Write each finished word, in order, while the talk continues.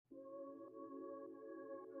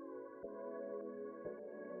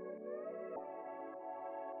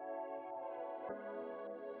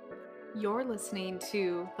You're listening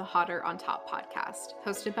to the Hotter on Top podcast,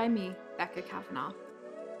 hosted by me, Becca Kavanaugh.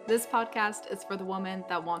 This podcast is for the woman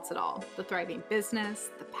that wants it all: the thriving business,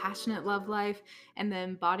 the passionate love life, and the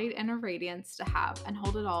embodied inner radiance to have and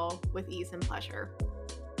hold it all with ease and pleasure.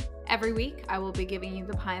 Every week, I will be giving you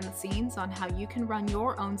the behind the scenes on how you can run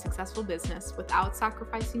your own successful business without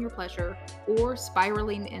sacrificing your pleasure or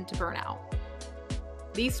spiraling into burnout.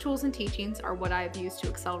 These tools and teachings are what I have used to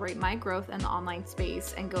accelerate my growth in the online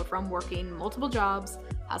space and go from working multiple jobs,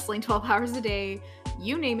 hustling 12 hours a day,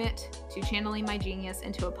 you name it, to channeling my genius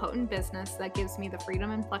into a potent business that gives me the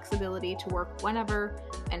freedom and flexibility to work whenever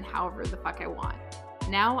and however the fuck I want.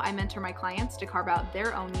 Now I mentor my clients to carve out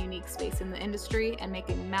their own unique space in the industry and make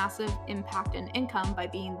a massive impact and income by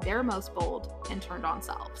being their most bold and turned on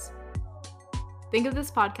selves. Think of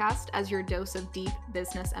this podcast as your dose of deep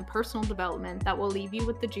business and personal development that will leave you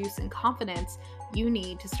with the juice and confidence you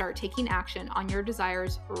need to start taking action on your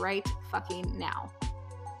desires right fucking now.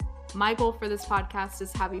 My goal for this podcast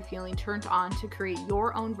is to have you feeling turned on to create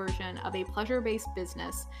your own version of a pleasure-based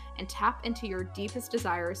business and tap into your deepest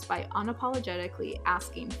desires by unapologetically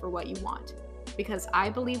asking for what you want. Because I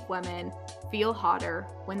believe women feel hotter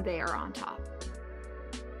when they are on top.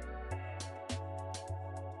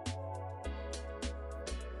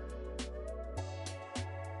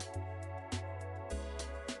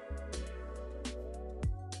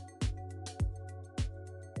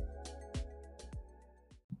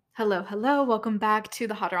 Hello. Welcome back to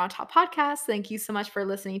the Hotter on Top podcast. Thank you so much for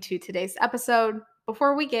listening to today's episode.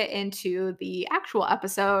 Before we get into the actual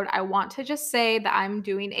episode, I want to just say that I'm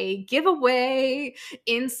doing a giveaway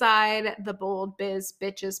inside the Bold Biz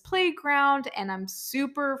Bitches Playground, and I'm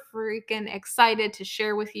super freaking excited to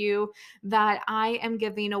share with you that I am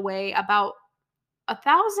giving away about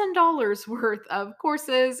 $1,000 worth of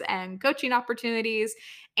courses and coaching opportunities.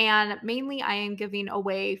 And mainly, I am giving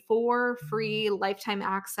away 4 free lifetime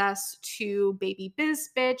access to Baby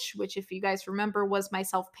Biz Bitch, which, if you guys remember, was my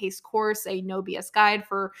self paced course, a no BS guide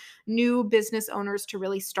for new business owners to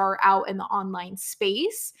really start out in the online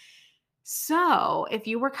space. So, if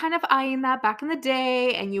you were kind of eyeing that back in the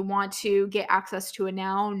day and you want to get access to it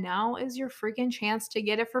now is your freaking chance to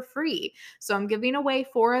get it for free. So, I'm giving away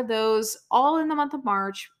 4 of those all in the month of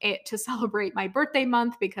March to celebrate my birthday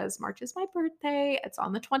month, because March is my birthday. It's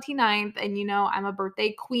on the 29th. And I'm a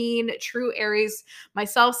birthday queen, true Aries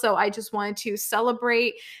myself. So, I just wanted to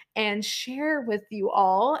celebrate and share with you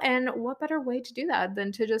all. And what better way to do that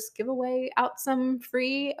than to just give away out some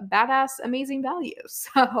free, badass, amazing value?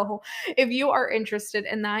 So, if you are interested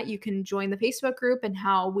in that, you can join the Facebook group. And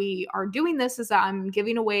how we are doing this is that I'm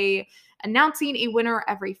giving away, announcing a winner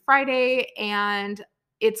every Friday, and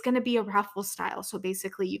it's going to be a raffle style. So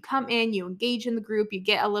basically, you come in, you engage in the group, you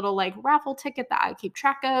get a little like raffle ticket that I keep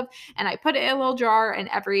track of, and I put it in a little jar. And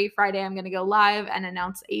every Friday, I'm going to go live and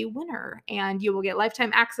announce a winner. And you will get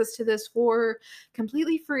lifetime access to this for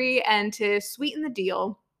completely free. And to sweeten the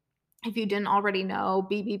deal, if you didn't already know,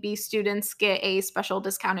 BBB students get a special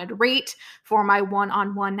discounted rate for my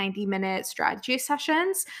one-on-one 90-minute strategy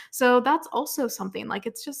sessions. So that's also something, like,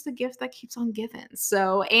 it's just a gift that keeps on giving.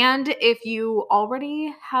 So, and if you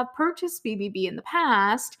already have purchased BBB in the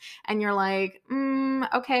past and you're like,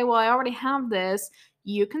 okay, well, I already have this,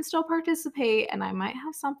 you can still participate, and I might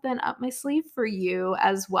have something up my sleeve for you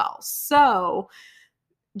as well. So,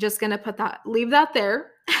 just going to leave that there.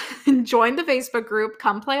 Join the Facebook group,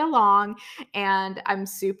 come play along, and I'm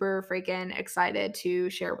super freaking excited to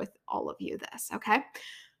share with all of you this, okay?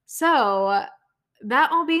 So,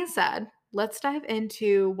 that all being said, let's dive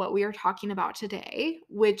into what we are talking about today,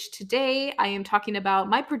 which today I am talking about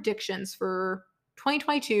my predictions for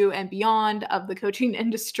 2022 and beyond of the coaching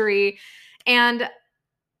industry. And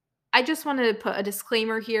I just wanted to put a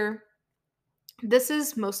disclaimer here. This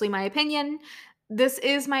is mostly my opinion. This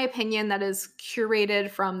is my opinion that is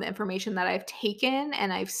curated from the information that I've taken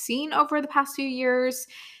and I've seen over the past few years.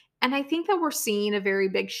 And I think that we're seeing a very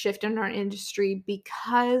big shift in our industry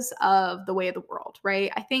because of the way of the world,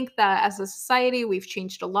 right? I think that as a society, we've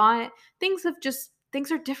changed a lot. Things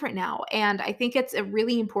are different now. And I think it's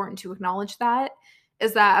really important to acknowledge that,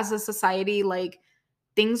 is that as a society, like,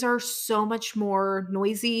 things are so much more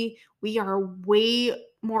noisy. We are way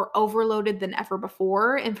more overloaded than ever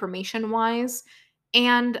before, information wise.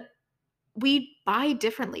 And we buy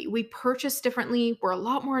differently. We purchase differently. We're a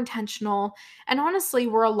lot more intentional. And honestly,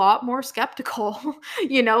 we're a lot more skeptical.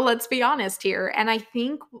 Let's be honest here. And I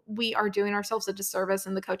think we are doing ourselves a disservice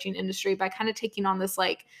in the coaching industry by kind of taking on this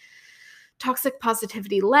like toxic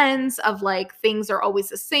positivity lens of like things are always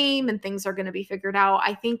the same and things are going to be figured out.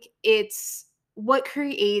 I think it's what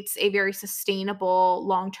creates a very sustainable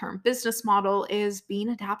long-term business model is being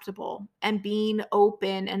adaptable and being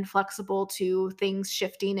open and flexible to things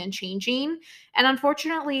shifting and changing. And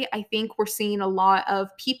unfortunately, I think we're seeing a lot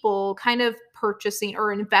of people kind of purchasing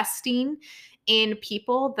or investing in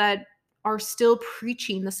people that are still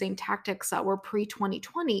preaching the same tactics that were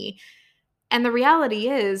pre-2020. And the reality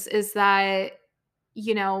is that,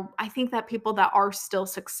 I think that people that are still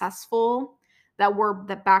successful that were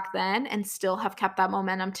that back then and still have kept that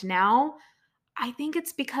momentum to now, I think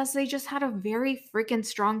it's because they just had a very freaking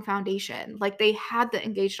strong foundation. Like, they had the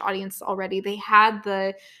engaged audience already. They had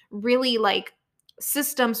the really, like,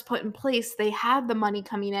 systems put in place. They had the money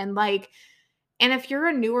coming in, like, and if you're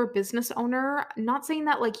a newer business owner, not saying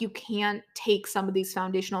that, like, you can't take some of these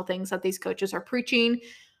foundational things that these coaches are preaching,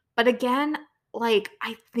 but again, like,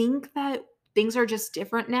 I think that things are just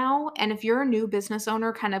different now, and if you're a new business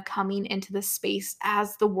owner kind of coming into this space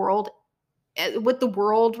as the world with the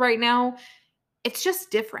world right now, it's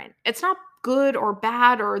just different. It's not good or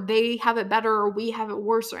bad or they have it better or we have it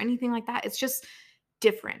worse or anything like that. It's just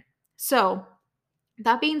different. So,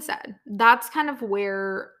 that being said, that's kind of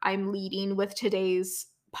where I'm leading with today's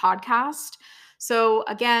podcast. So,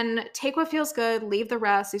 again, take what feels good, leave the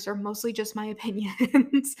rest. These are mostly just my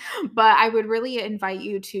opinions, but I would really invite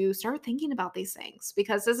you to start thinking about these things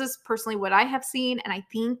because this is personally what I have seen. And I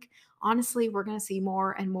think honestly, we're going to see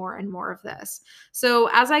more and more and more of this. So,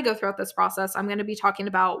 as I go throughout this process, I'm going to be talking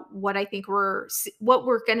about what I think what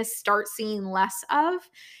we're going to start seeing less of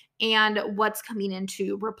and what's coming in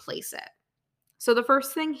to replace it. So the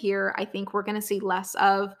first thing here I think we're going to see less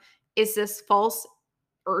of is this false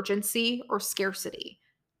urgency or scarcity.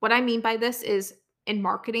 What I mean by this is in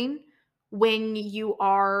marketing, when you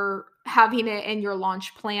are having it in your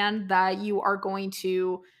launch plan that you are going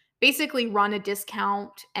to basically run a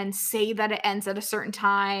discount and say that it ends at a certain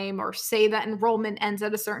time or say that enrollment ends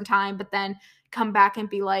at a certain time, but then come back and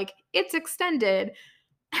be like, it's extended.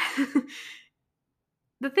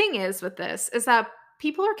 The thing is with this is that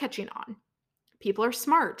people are catching on. People are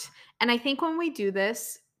smart. And I think when we do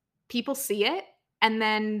this, people see it and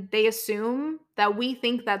then they assume that we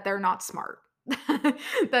think that they're not smart.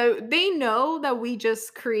 That they know that we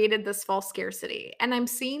just created this false scarcity. And I'm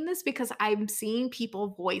seeing this because I'm seeing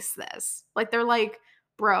people voice this. Like, they're like,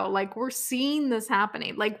 bro, like, we're seeing this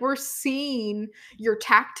happening. Like, we're seeing your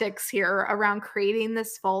tactics here around creating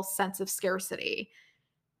this false sense of scarcity.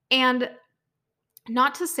 And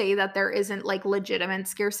not to say that there isn't, like, legitimate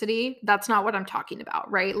scarcity, that's not what I'm talking about,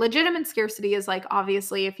 right? Legitimate scarcity is, like,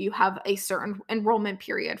 obviously, if you have a certain enrollment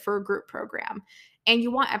period for a group program and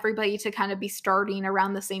you want everybody to kind of be starting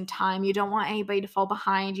around the same time, you don't want anybody to fall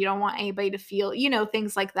behind, you don't want anybody to feel,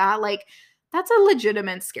 things like that, like, that's a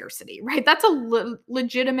legitimate scarcity, right? That's a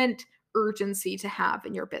legitimate urgency to have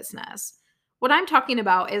in your business. What I'm talking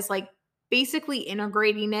about is, like, basically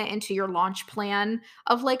integrating it into your launch plan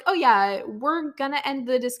of like, "Oh yeah, we're gonna end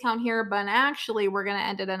the discount here, but actually we're gonna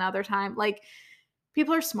end it another time." Like,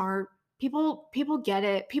 people are smart. People get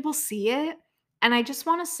it. People see it. And I just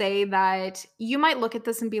wanna say that you might look at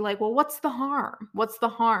this and be like, "Well, what's the harm? What's the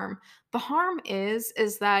harm?" The harm is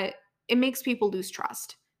that it makes people lose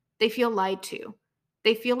trust. They feel lied to.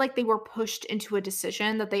 They feel like they were pushed into a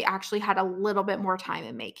decision that they actually had a little bit more time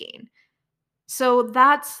in making. So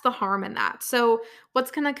that's the harm in that. So what's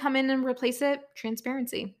going to come in and replace it?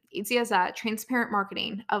 Transparency. Easy as that. Transparent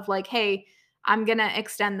marketing of like, hey, I'm going to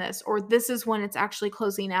extend this, or this is when it's actually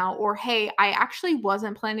closing out, or hey, I actually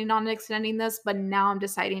wasn't planning on extending this, but now I'm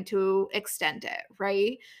deciding to extend it,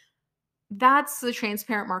 right? That's the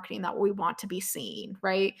transparent marketing that we want to be seeing,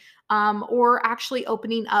 right? Or actually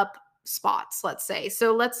opening up spots, let's say.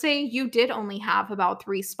 So let's say you did only have about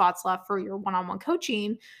 3 spots left for your one-on-one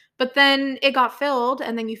coaching, but then it got filled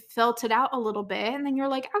and then you felt it out a little bit. And then you're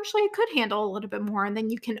like, actually, I could handle a little bit more. And then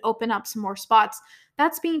you can open up some more spots.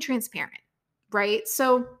 That's being transparent, right?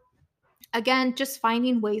 So again, just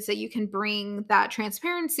finding ways that you can bring that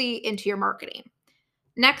transparency into your marketing.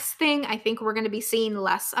 Next thing I think we're going to be seeing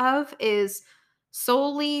less of is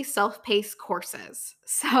solely self paced courses.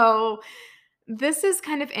 So, this is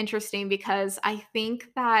kind of interesting because I think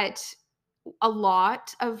that a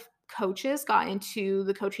lot of coaches got into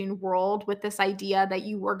the coaching world with this idea that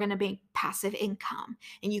you were going to make passive income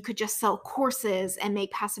and you could just sell courses and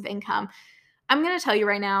make passive income. I'm going to tell you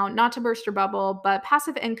right now, not to burst your bubble, but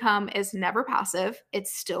passive income is never passive.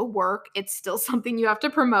 It's still work, it's still something you have to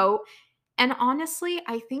promote. And honestly,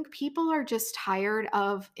 I think people are just tired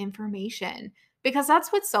of information because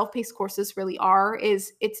that's what self-paced courses really are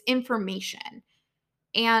is it's information.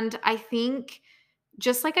 And I think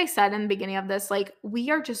just like I said in the beginning of this, like we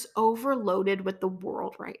are just overloaded with the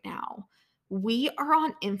world right now. we are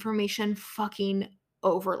on information fucking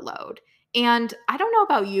overload. And I don't know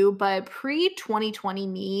about you, but pre 2020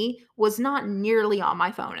 me was not nearly on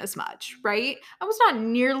my phone as much, right? I was not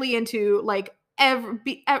nearly into like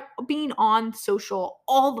being on social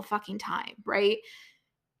all the fucking time, right?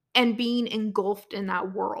 And being engulfed in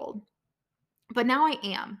that world. But now I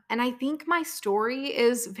am. And I think my story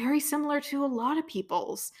is very similar to a lot of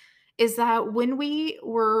people's. Is that when we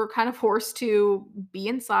were kind of forced to be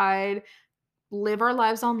inside, live our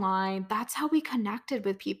lives online, that's how we connected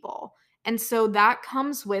with people. And so that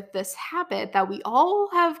comes with this habit that we all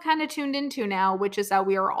have kind of tuned into now, which is that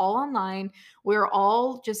we are all online. We're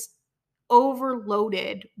all just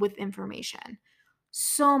overloaded with information,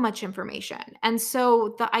 so much information. And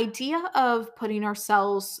so the idea of putting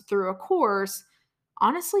ourselves through a course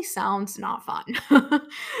honestly sounds not fun.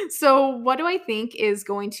 So, what do I think is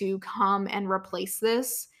going to come and replace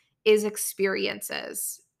this is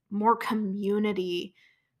experiences, more community.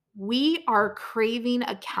 We are craving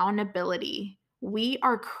accountability. We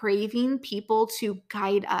are craving people to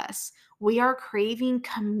guide us. We are craving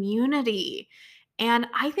community. And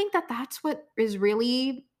I think that that's what is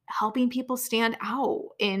really helping people stand out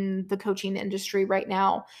in the coaching industry right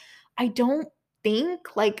now. I don't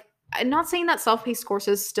think like I'm not saying that self-paced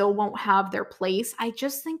courses still won't have their place. I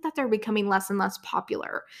just think that they're becoming less and less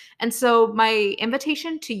popular. And so my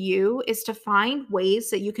invitation to you is to find ways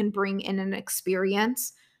that you can bring in an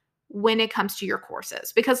experience when it comes to your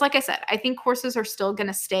courses. Because like I said, I think courses are still going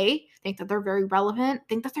to stay. I think that they're very relevant, I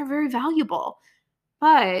think that they're very valuable.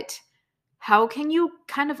 But how can you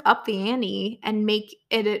kind of up the ante and make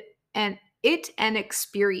an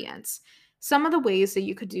experience? Some of the ways that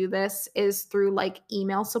you could do this is through like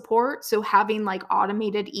email support. So having like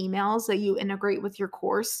automated emails that you integrate with your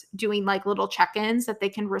course, doing like little check-ins that they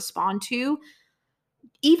can respond to.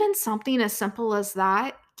 Even something as simple as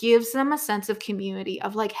that gives them a sense of community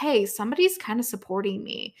of like, hey, somebody's kind of supporting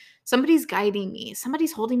me. Somebody's guiding me.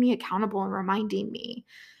 Somebody's holding me accountable and reminding me.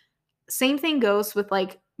 Same thing goes with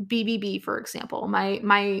like BBB, for example,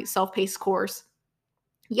 my self-paced course.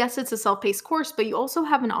 Yes, it's a self-paced course, but you also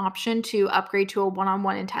have an option to upgrade to a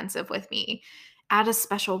one-on-one intensive with me at a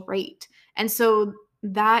special rate. And so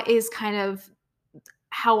that is kind of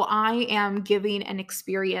how I am giving an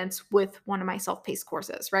experience with one of my self-paced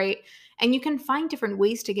courses, right? And you can find different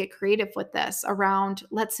ways to get creative with this around,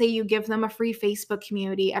 let's say you give them a free Facebook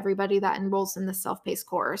community, everybody that enrolls in the self-paced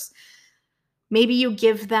course. Maybe you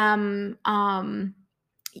give them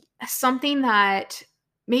something that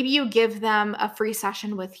maybe you give them a free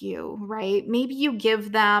session with you, right? Maybe you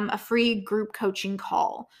give them a free group coaching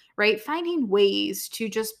call, right? Finding ways to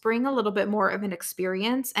just bring a little bit more of an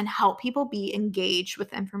experience and help people be engaged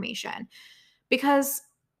with information. Because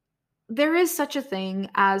there is such a thing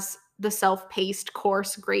as the self paced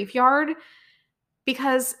course graveyard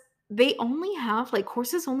because they only have like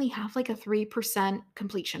courses only have like a 3%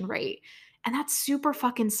 completion rate. And that's super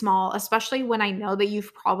fucking small, especially when I know that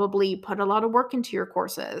you've probably put a lot of work into your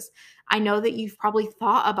courses. I know that you've probably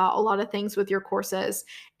thought about a lot of things with your courses,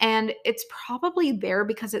 and it's probably there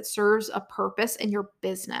because it serves a purpose in your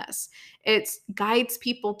business. It guides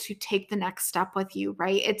people to take the next step with you,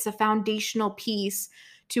 right? It's a foundational piece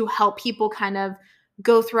to help people kind of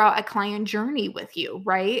go throughout a client journey with you,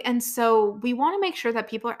 right? And so we want to make sure that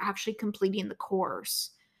people are actually completing the course.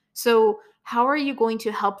 So, how are you going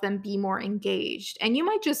to help them be more engaged? And you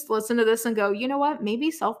might just listen to this and go, you know what? Maybe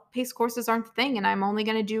self paced courses aren't the thing, and I'm only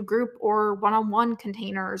going to do group or one on one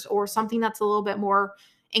containers or something that's a little bit more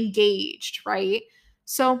engaged, right?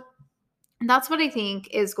 So, that's what I think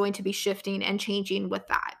is going to be shifting and changing with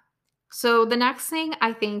that. So the next thing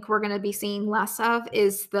I think we're going to be seeing less of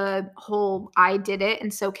is the whole I did it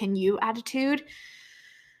and so can you attitude.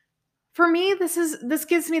 For me, this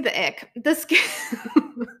gives me the ick.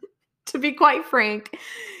 To be quite frank,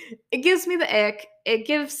 it gives me the ick. It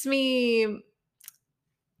gives me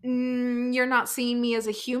you're not seeing me as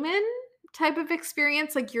a human type of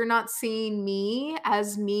experience. Like you're not seeing me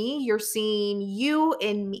as me. You're seeing you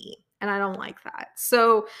in me. And I don't like that.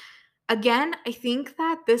 So again, I think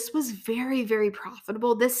that this was very, very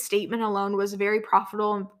profitable. This statement alone was very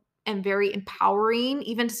profitable and very empowering,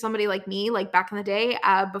 even to somebody like me. Like back in the day,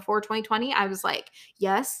 before 2020, I was like,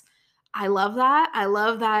 yes, I love that. I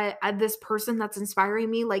love that this person that's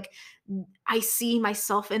inspiring me, like I see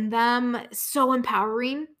myself in them. So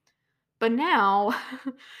empowering. But now,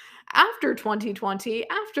 after 2020,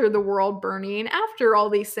 after the world burning, after all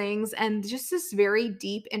these things, and just this very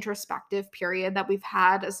deep introspective period that we've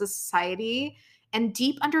had as a society, and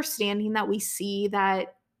deep understanding that we see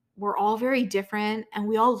that we're all very different and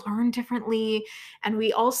we all learn differently and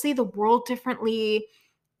we all see the world differently.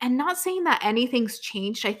 And not saying that anything's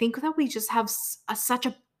changed. I think that we just have such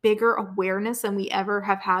a bigger awareness than we ever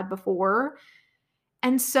have had before.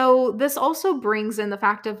 And so this also brings in the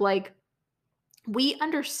fact of like, we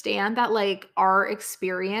understand that like our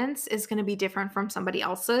experience is going to be different from somebody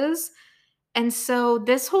else's. And so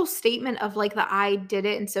this whole statement of like the I did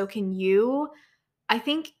it and so can you, I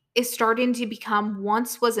think is starting to become,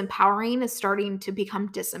 once was empowering, is starting to become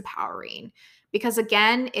disempowering. Because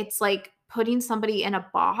again, it's like putting somebody in a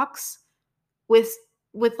box with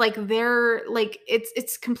like their like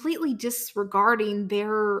it's completely disregarding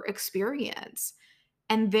their experience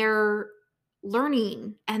and their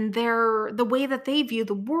learning and the way that they view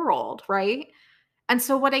the world, right? And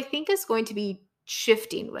so what I think is going to be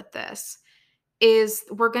shifting with this is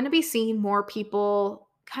we're going to be seeing more people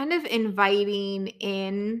kind of inviting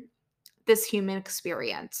in this human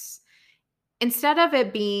experience. Instead of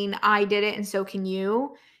it being I did it and so can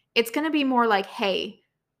you, it's going to be more like, hey,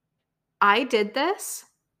 I did this.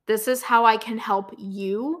 This is how I can help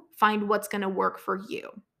you find what's going to work for you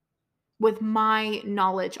with my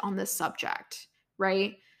knowledge on this subject,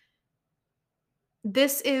 right?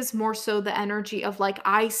 This is more so the energy of like,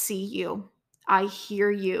 I see you, I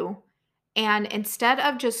hear you. And instead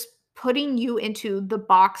of just putting you into the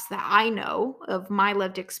box that I know of my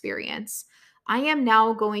lived experience, I am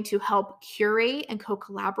now going to help curate and co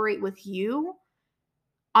collaborate with you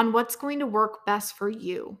on what's going to work best for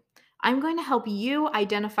you. I'm going to help you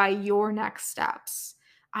identify your next steps.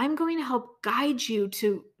 I'm going to help guide you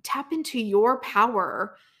to tap into your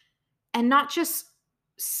power and not just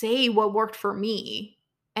say what worked for me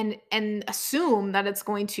and assume that it's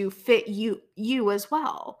going to fit you as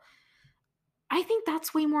well. I think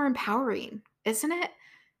that's way more empowering, isn't it?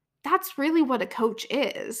 That's really what a coach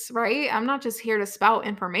is, right? I'm not just here to spout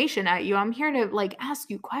information at you. I'm here to like ask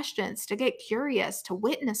you questions, to get curious, to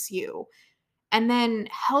witness you, and then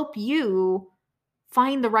help you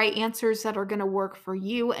find the right answers that are going to work for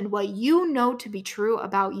you and what you know to be true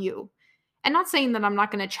about you. And not saying that I'm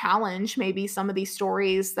not going to challenge maybe some of these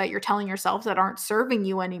stories that you're telling yourself that aren't serving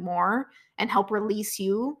you anymore and help release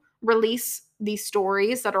these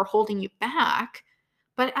stories that are holding you back.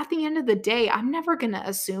 But at the end of the day, I'm never going to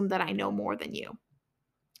assume that I know more than you.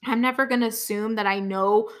 I'm never going to assume that I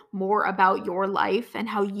know more about your life and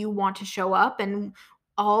how you want to show up and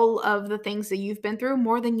all of the things that you've been through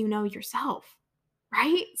more than you know yourself.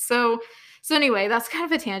 Right? So anyway, that's kind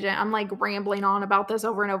of a tangent. I'm like rambling on about this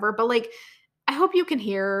over and over, but like I hope you can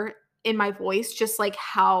hear in my voice just like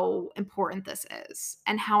how important this is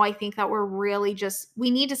and how I think that we're really just we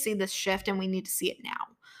need to see this shift and we need to see it now.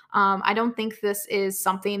 I don't think this is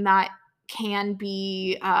something that can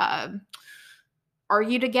be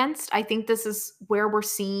argued against. I think this is where we're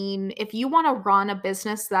seeing if you want to run a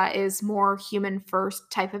business that is more human first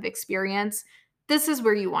type of experience, this is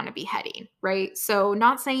where you want to be heading, right? So,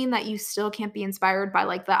 not saying that you still can't be inspired by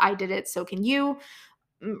like the I did it, so can you,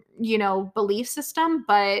 belief system.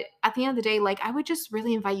 But at the end of the day, like I would just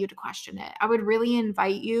really invite you to question it. I would really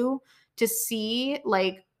invite you to see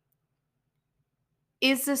like,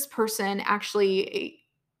 is this person actually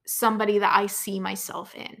somebody that I see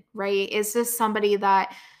myself in, right? Is this somebody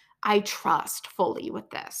that I trust fully with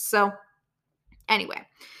this? So, anyway,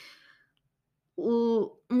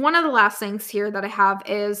 one of the last things here that I have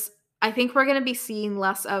is I think we're going to be seeing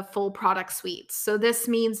less of full product suites. So this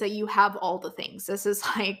means that you have all the things. This is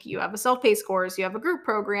like you have a self-paced course, you have a group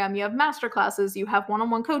program, you have master classes, you have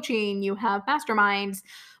one-on-one coaching, you have masterminds,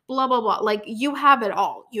 blah blah blah. Like you have it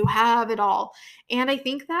all. You have it all. And I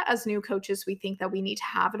think that as new coaches we think that we need to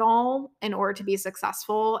have it all in order to be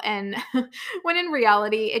successful and when in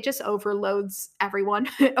reality it just overloads everyone.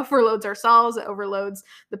 It overloads ourselves, it overloads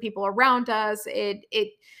the people around us.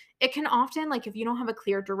 It can often like if you don't have a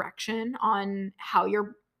clear direction on how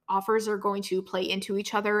your offers are going to play into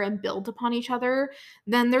each other and build upon each other,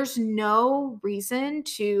 then there's no reason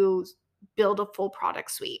to build a full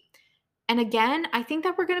product suite. And again, I think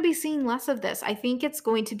that we're going to be seeing less of this. I think it's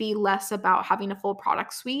going to be less about having a full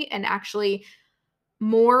product suite and actually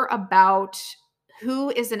more about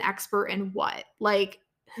who is an expert in what. Like,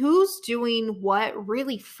 who's doing what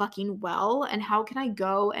really fucking well, and how can I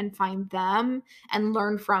go and find them and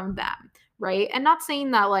learn from them, right? And not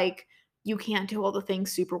saying that, like, you can't do all the things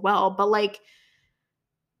super well, but like,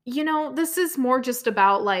 this is more just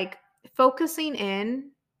about like focusing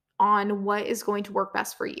in on what is going to work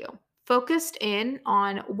best for you, focused in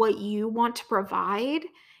on what you want to provide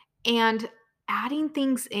and adding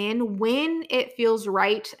things in when it feels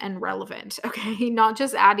right and relevant, okay? Not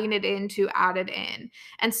just adding it in to add it in.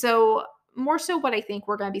 And so, more so, what I think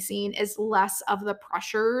we're going to be seeing is less of the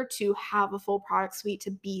pressure to have a full product suite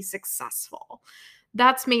to be successful.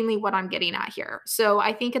 That's mainly what I'm getting at here. So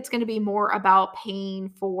I think it's going to be more about paying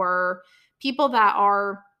for people that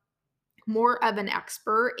are more of an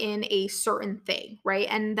expert in a certain thing, right?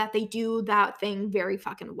 And that they do that thing very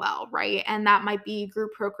fucking well, right? And that might be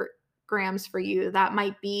group programs for you, that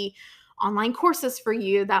might be online courses for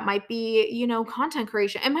you, that might be, content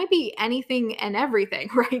creation. It might be anything and everything,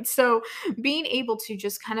 right? So being able to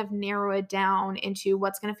just kind of narrow it down into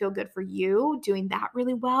what's going to feel good for you, doing that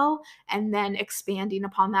really well, and then expanding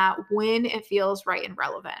upon that when it feels right and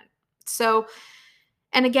relevant. So,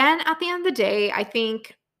 and again, at the end of the day, I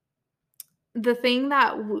think the thing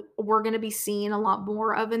that we're going to be seeing a lot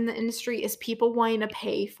more of in the industry is people wanting to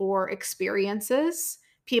pay for experiences,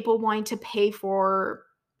 people wanting to pay for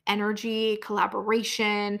energy,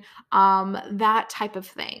 collaboration, that type of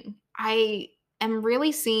thing. I am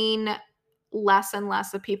really seeing less and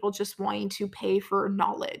less of people just wanting to pay for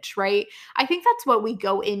knowledge, right? I think that's what we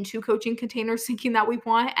go into coaching containers thinking that we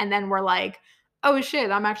want. And then we're like, oh shit,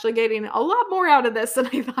 I'm actually getting a lot more out of this than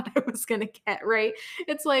I thought I was going to get, right?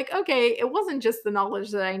 It's like, okay, it wasn't just the knowledge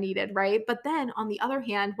that I needed, right? But then on the other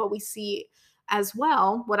hand, what we see as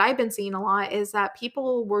well, what I've been seeing a lot is that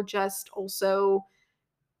people were just also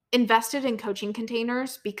invested in coaching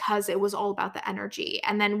containers because it was all about the energy.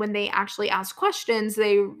 And then when they actually asked questions,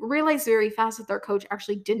 they realized very fast that their coach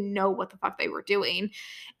actually didn't know what the fuck they were doing.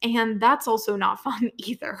 And that's also not fun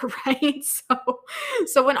either, right?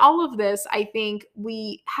 So in all of this, I think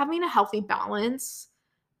we having a healthy balance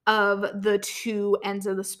of the two ends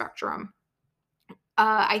of the spectrum.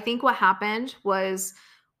 I think what happened was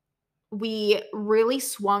we really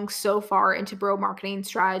swung so far into bro marketing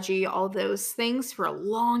strategy, all those things for a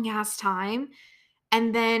long ass time.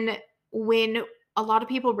 And then when a lot of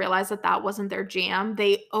people realized that that wasn't their jam,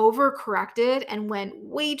 they overcorrected and went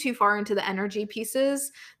way too far into the energy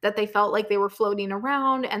pieces that they felt like they were floating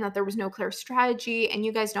around and that there was no clear strategy. And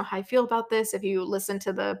you guys know how I feel about this if you listen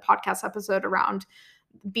to the podcast episode around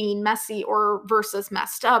being messy or versus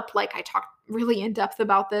messed up. Like I talked really in depth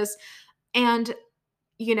about this. And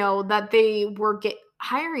that they were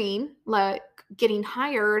getting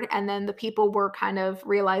hired, and then the people were kind of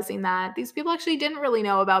realizing that these people actually didn't really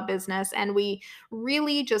know about business, and we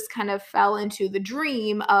really just kind of fell into the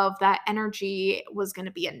dream of that energy was going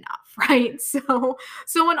to be enough, right? So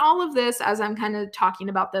in all of this, as I'm kind of talking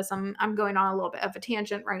about this, I'm going on a little bit of a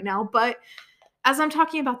tangent right now, but as I'm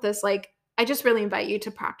talking about this, like I just really invite you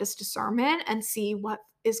to practice discernment and see what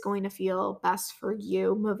is going to feel best for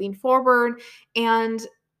you moving forward. And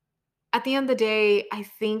at the end of the day, I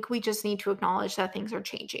think we just need to acknowledge that things are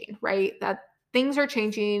changing, right? That things are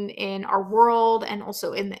changing in our world and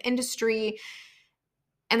also in the industry.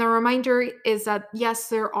 And the reminder is that, yes,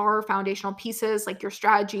 there are foundational pieces like your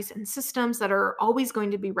strategies and systems that are always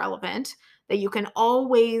going to be relevant, that you can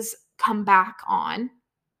always come back on.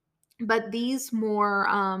 But these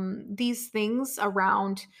things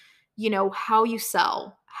around, how you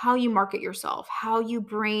sell, how you market yourself, how you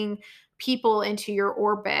bring people into your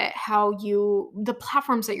orbit, the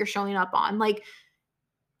platforms that you're showing up on, like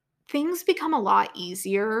things become a lot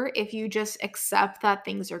easier if you just accept that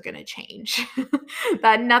things are going to change,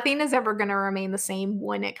 that nothing is ever going to remain the same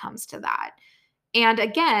when it comes to that. And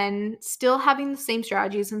again, still having the same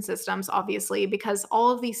strategies and systems, obviously, because all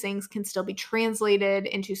of these things can still be translated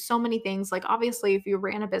into so many things. Like, obviously, if you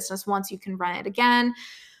ran a business once, you can run it again.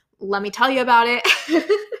 Let me tell you about it.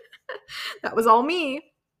 That was all me.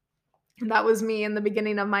 That was me in the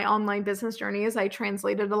beginning of my online business journey as I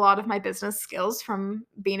translated a lot of my business skills from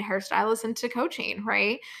being a hairstylist into coaching,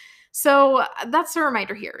 right? So that's the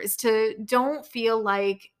reminder here is to don't feel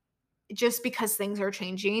like just because things are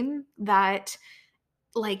changing that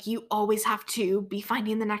like you always have to be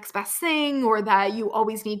finding the next best thing or that you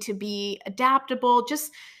always need to be adaptable.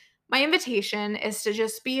 Just my invitation is to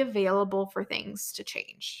just be available for things to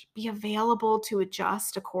change. Be available to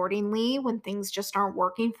adjust accordingly when things just aren't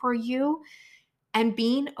working for you and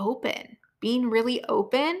being really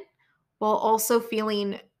open while also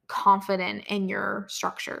feeling confident in your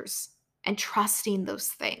structures and trusting those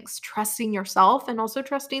things, trusting yourself and also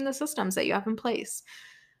trusting the systems that you have in place.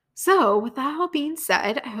 So, with that all being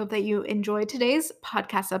said, I hope that you enjoyed today's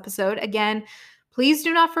podcast episode. Again, please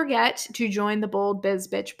do not forget to join the Bold Biz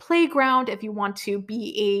Bitch Playground if you want to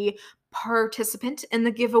be a participant in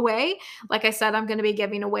the giveaway. Like I said, I'm going to be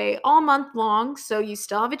giving away all month long, so you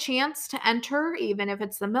still have a chance to enter, even if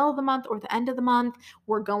it's the middle of the month or the end of the month.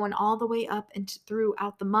 We're going all the way up and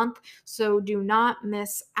throughout the month, so do not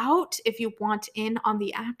miss out if you want in on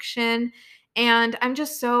the action. And I'm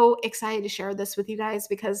just so excited to share this with you guys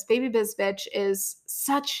because Baby Biz Bitch is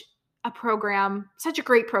such a program, such a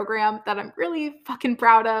great program that I'm really fucking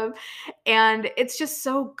proud of. And it's just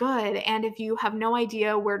so good. And if you have no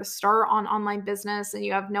idea where to start on online business and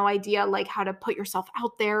you have no idea like how to put yourself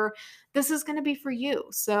out there, this is going to be for you.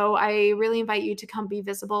 So I really invite you to come be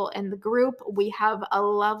visible in the group. We have a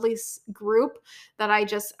lovely group that I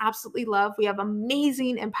just absolutely love. We have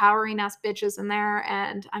amazing, empowering ass bitches in there.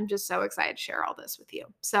 And I'm just so excited to share all this with you.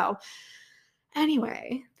 So,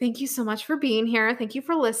 anyway, thank you so much for being here. Thank you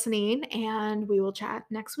for listening, and we will chat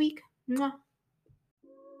next week. Mwah.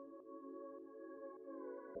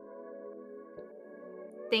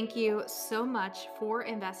 Thank you so much for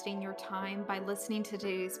investing your time by listening to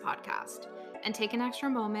today's podcast. And take an extra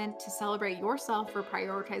moment to celebrate yourself for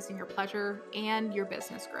prioritizing your pleasure and your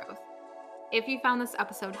business growth. If you found this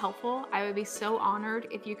episode helpful, I would be so honored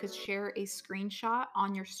if you could share a screenshot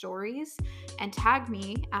on your stories and tag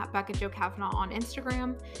me at Becca Jo Kavanaugh on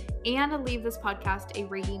Instagram and leave this podcast a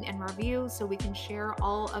rating and review so we can share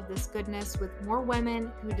all of this goodness with more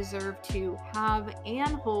women who deserve to have and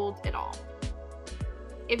hold it all.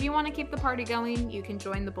 If you want to keep the party going, you can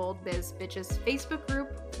join the Bold Biz Bitches Facebook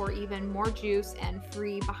group for even more juice and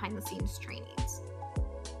free behind the scenes trainings.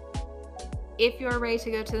 If you're ready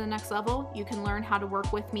to go to the next level, you can learn how to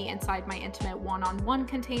work with me inside my intimate one-on-one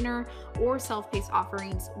container or self-paced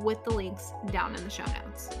offerings with the links down in the show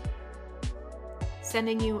notes.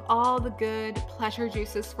 Sending you all the good pleasure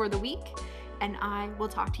juices for the week, and I will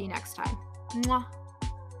talk to you next time. Mwah.